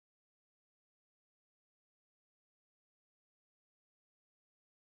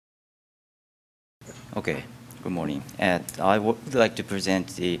Okay, good morning. And I would like to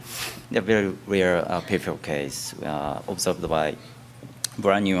present the very rare peripheral case observed by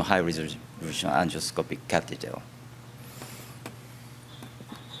brand new high resolution angioscopic catheter.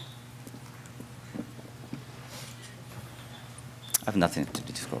 I have nothing to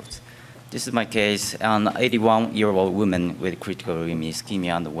disclose. This is my case. An 81-year-old woman with critical limb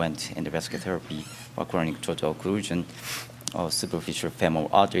ischemia underwent endovascular therapy for chronic total occlusion of superficial femoral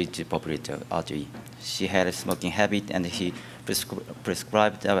artery to popliteal artery. She had a smoking habit, and he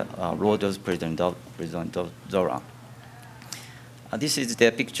prescribed low-dose prednisone. This is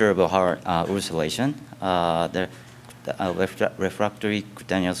the picture of her ulceration. The refractory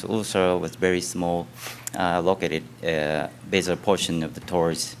cutaneous ulcer was very small, located basal portion of the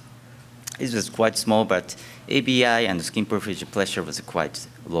torus. It was quite small, but ABI and skin perfusion pressure was quite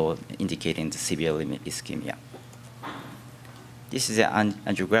low, indicating the severe limb ischemia. This is an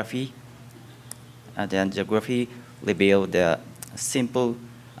angiography. The angiography revealed the simple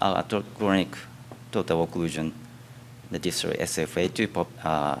chronic total occlusion, the distal SFA to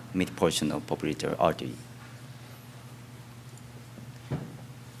mid portion of popliteal artery.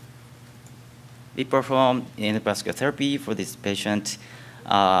 We performed endovascular therapy for this patient.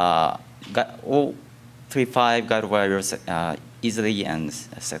 All 3-5 guide wires easily and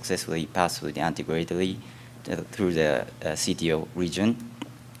successfully passed through the antegrade through the CTO region.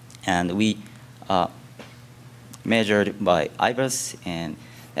 And we measured by IVUS, and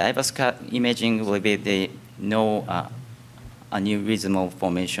the IVUS imaging revealed no aneurysmal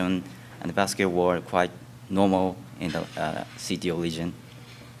formation, and the vascular wall quite normal in the CTO region.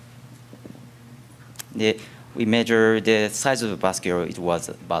 We measured the size of the vascular. It was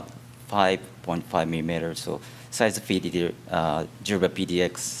about 5.5 millimeters, so size fitted Gerba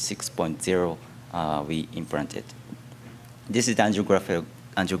PDX 6.0 we implanted. This is the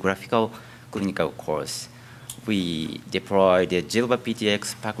angiographical clinical course. We deployed the Gerba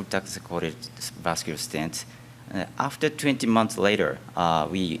PDX paclitaxel-coated vascular stent. After 20 months later,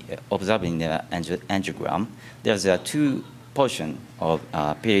 we observed in the angiogram, there's a two portion of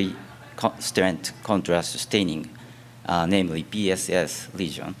peri-stent contrast staining, namely PSS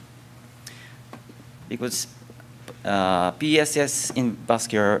lesion. Because PSS in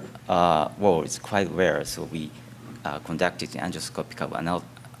vascular wall is quite rare, so we conducted angioscopic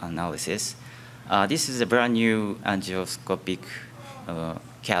analysis. This is a brand new angioscopic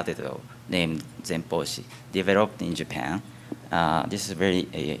catheter named Zenposhi, developed in Japan. This is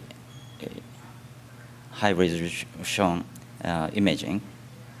very high resolution imaging.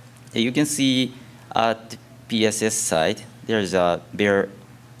 You can see at PSS side, there's a bare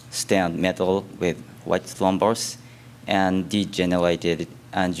stand metal with white thrombus and degenerated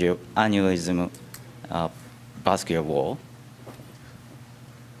aneurysm vascular wall.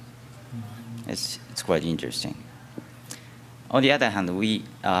 It's quite interesting. On the other hand, we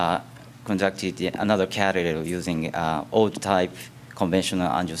conducted another catheter using old type conventional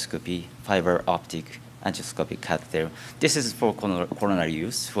angioscopy, fiber optic angioscopic catheter. This is for coronary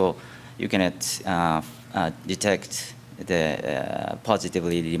use, so you cannot detect the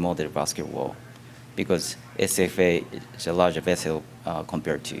positively remodeled vascular wall because SFA is a larger vessel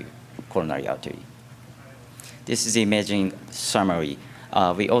compared to coronary artery. This is the imaging summary.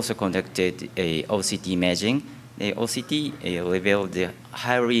 We also conducted a OCT imaging. The OCT revealed the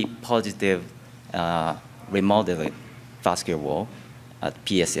highly positive remodeled vascular wall at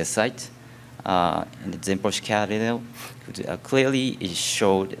PSS site. In the Zenposhi catheter, clearly it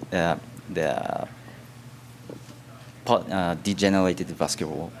showed the degenerated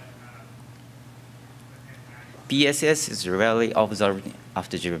vascular wall. PSS is rarely observed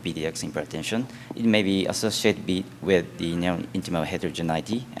after Gerba PDX implantation. It may be associated with the intimal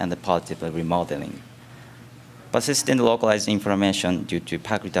heterogeneity and the positive remodeling. Persistent localized inflammation due to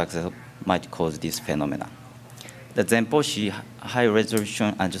paclitaxel might cause this phenomena. The Zenposhi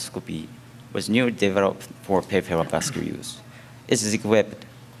high-resolution angioscopy was newly developed for peripheral vascular use. It is equipped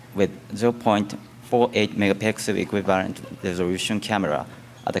with 0.48 megapixel equivalent resolution camera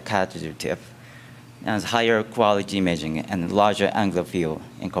at the catheter tip, and higher quality imaging and larger angular field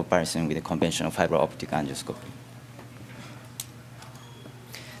in comparison with the conventional fiber optic angioscopy.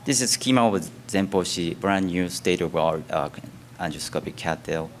 This is schema with Zenposhi, brand new state-of-the-art angioscopic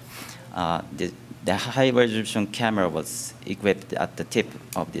catheter. The high-resolution camera was equipped at the tip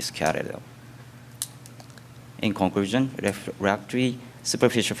of this catheter. In conclusion, refractory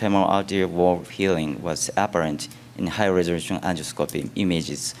superficial femoral arterial wall healing was apparent in high-resolution angioscopy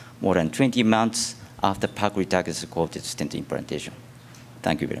images more than 20 months after paclitaxel-coated stent implantation.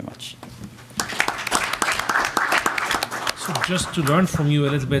 Thank you very much. just to learn from you a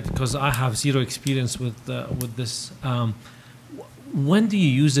little bit, because I have zero experience with this. When do you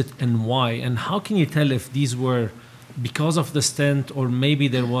use it and why? And how can you tell if these were because of the stent, or maybe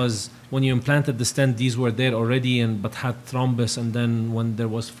there was, when you implanted the stent, these were there already but had thrombus, and then when there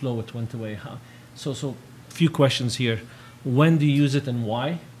was flow, it went away? So few questions here. When do you use it and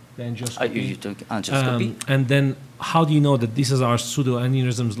why? The angioscopy. You took angioscopy? And then how do you know that these are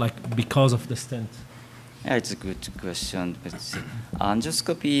pseudoaneurysms, like because of the stent? Yeah, it's a good question. But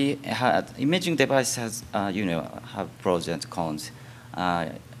angioscopy imaging device has have pros and cons.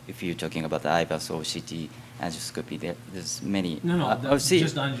 If you're talking about the IVAS or CT angioscopy, there's many.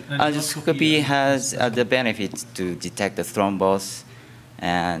 Just angioscopy has the benefit to detect the thrombus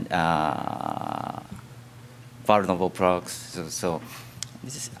and vulnerable plaques. So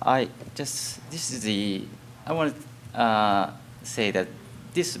I want to say that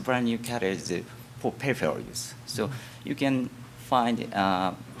this brand new catheter is for peripheral use. So you can find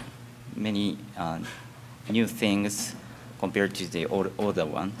many new things compared to the older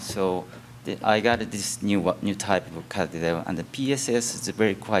one. So I got this new type of catheter, and the PSS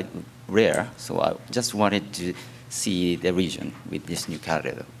is quite rare. So I just wanted to see the region with this new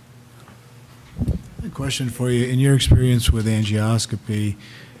catheter. A question for you. In your experience with angioscopy,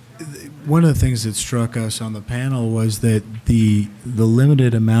 one of the things that struck us on the panel was that the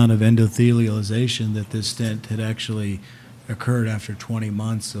limited amount of endothelialization that this stent had actually occurred after 20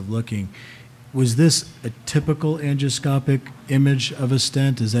 months of looking. Was this a typical angioscopic image of a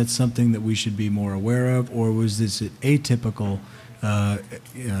stent? Is that something that we should be more aware of, or was this an atypical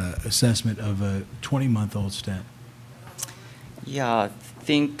assessment of a 20-month-old stent? Yeah, I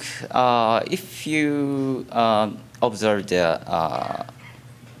think if you observe the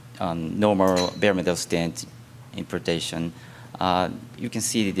normal bare metal stent implantation, you can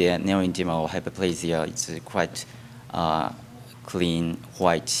see the neointimal hyperplasia. It's a quite clean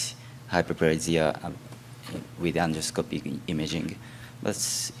white hyperplasia with endoscopic imaging. But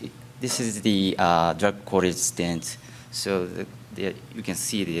this is the drug-coated stent, so you can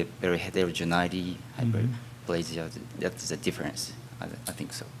see the very heterogeneity hyperplasia. That's the difference. I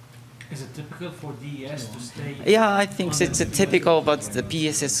think so. Is it typical for DES to stay? Yeah, I think it's a typical, but the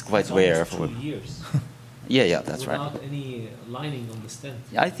PSS is quite rare. For 2 years. Yeah, that's right. Without any lining on the stent.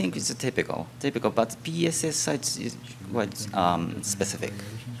 I think it's a typical, but PSS site is quite specific.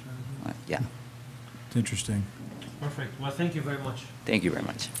 Yeah. It's interesting. Perfect. Well, thank you very much. Thank you very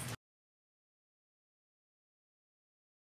much.